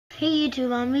Hey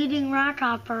YouTube, I'm eating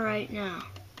Rockhopper right now.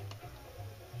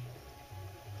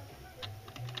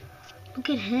 Look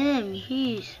at him,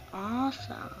 he's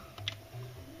awesome.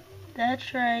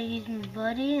 That's right, he's my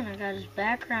buddy and I got his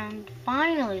background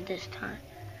finally this time.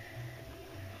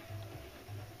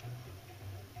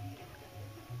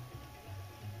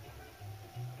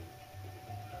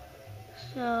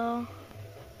 So,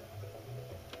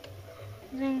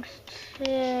 thanks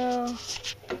to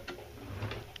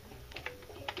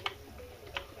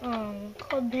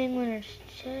Club Penguiners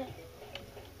chat.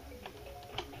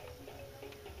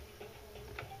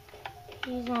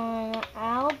 He's on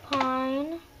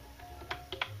Alpine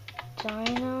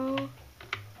Dino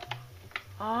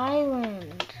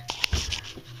Island.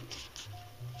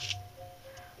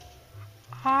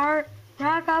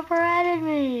 Rockhopper added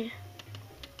me.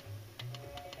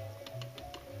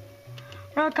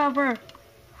 Rockhopper,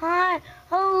 hi.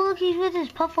 Oh, look, he's with his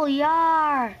Puffle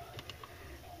Yar.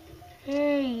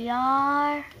 Hey,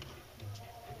 Yar.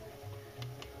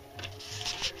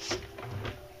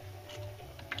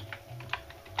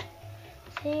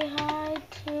 Say hi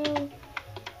to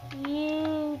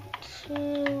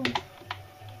YouTube.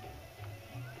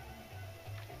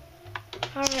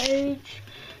 RH.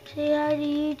 Say hi to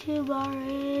YouTube,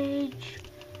 RH.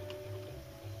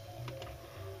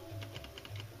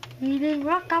 Eating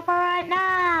Rockhopper right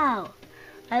now.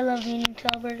 I love eating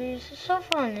celebrities. It's so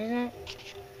fun, isn't it?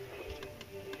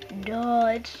 Duh,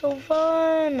 it's so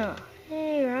fun.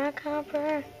 Hey,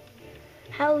 Rockhopper.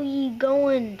 How you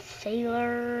going,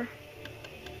 sailor?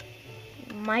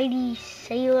 Mighty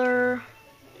sailor.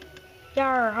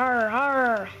 Yar, har,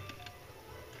 har.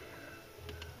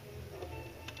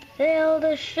 Sail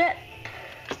the ship.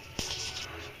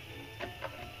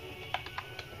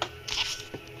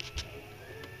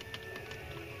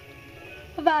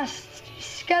 Avast,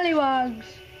 scallywags.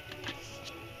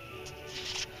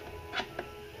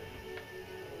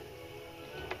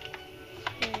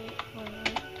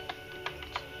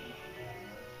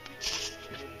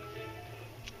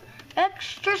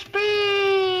 Extra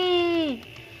speed!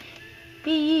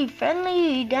 Be ye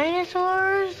friendly,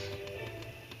 dinosaurs!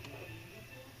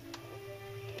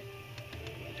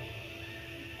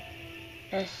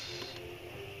 Yes.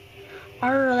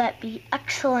 That be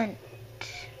excellent.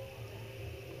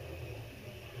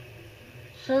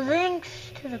 So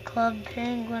thanks to the Club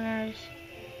Penguiners.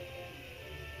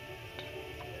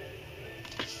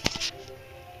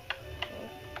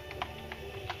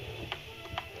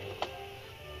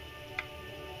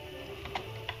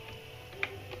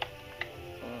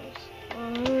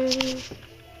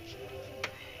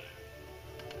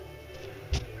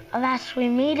 Alas, we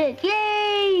made it.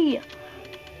 Yay!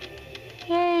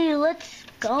 Yay, let's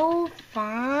go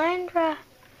find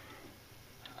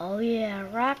oh yeah,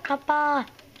 Rockhopper.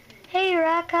 Hey,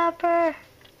 Rockhopper.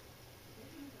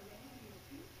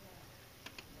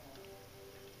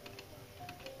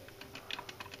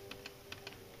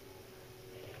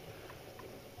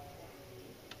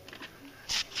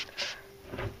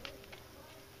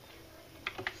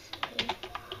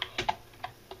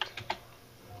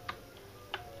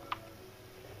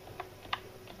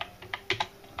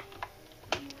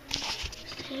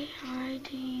 Say hi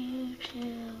to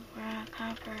YouTube,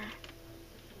 Rockhopper.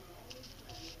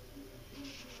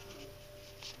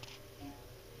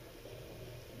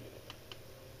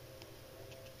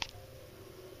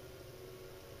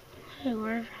 Hey,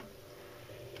 where's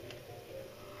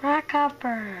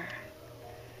Rockhopper?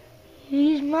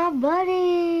 He's my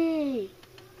buddy.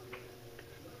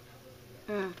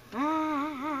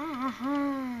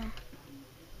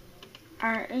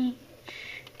 RH.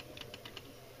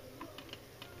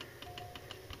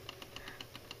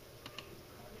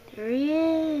 There he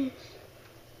is.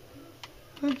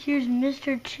 Look, here's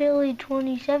Mr. Chili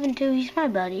 27 too. He's my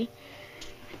buddy.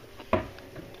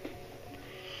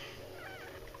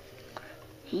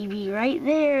 He be right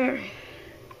there.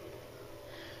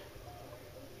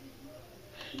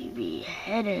 He be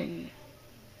heading.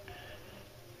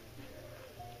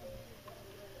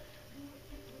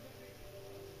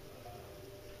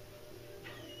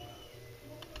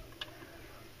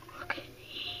 Look at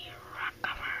you,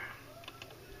 Rockhopper.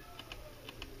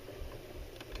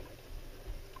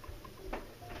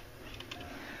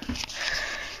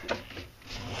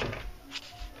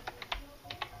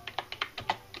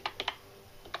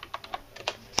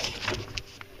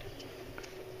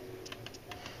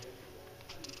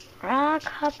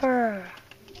 Rockhopper.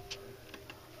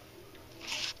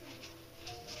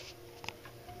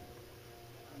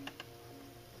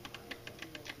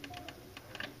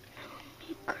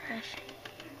 Be crashing.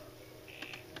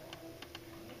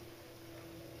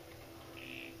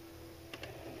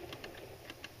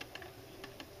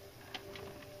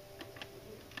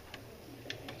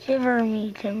 Shiver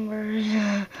me timbers.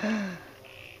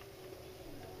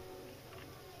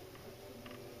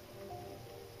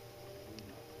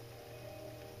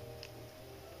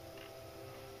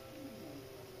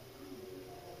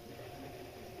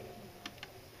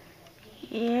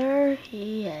 Here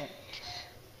he is.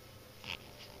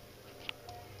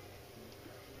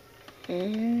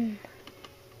 And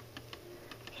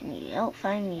can you help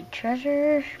find me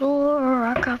treasure? Sure,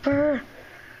 Rockhopper.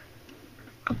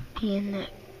 I'll be in that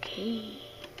cave.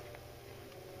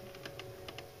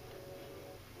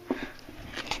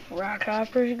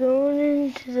 Rockhopper's going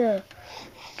into the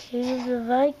cave of the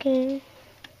Viking.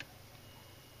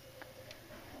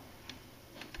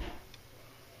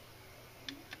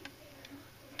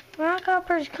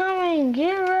 Rockhopper's coming,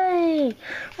 get ready!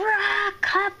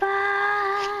 Rockhopper!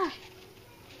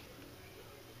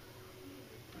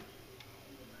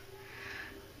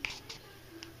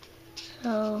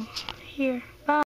 So, here.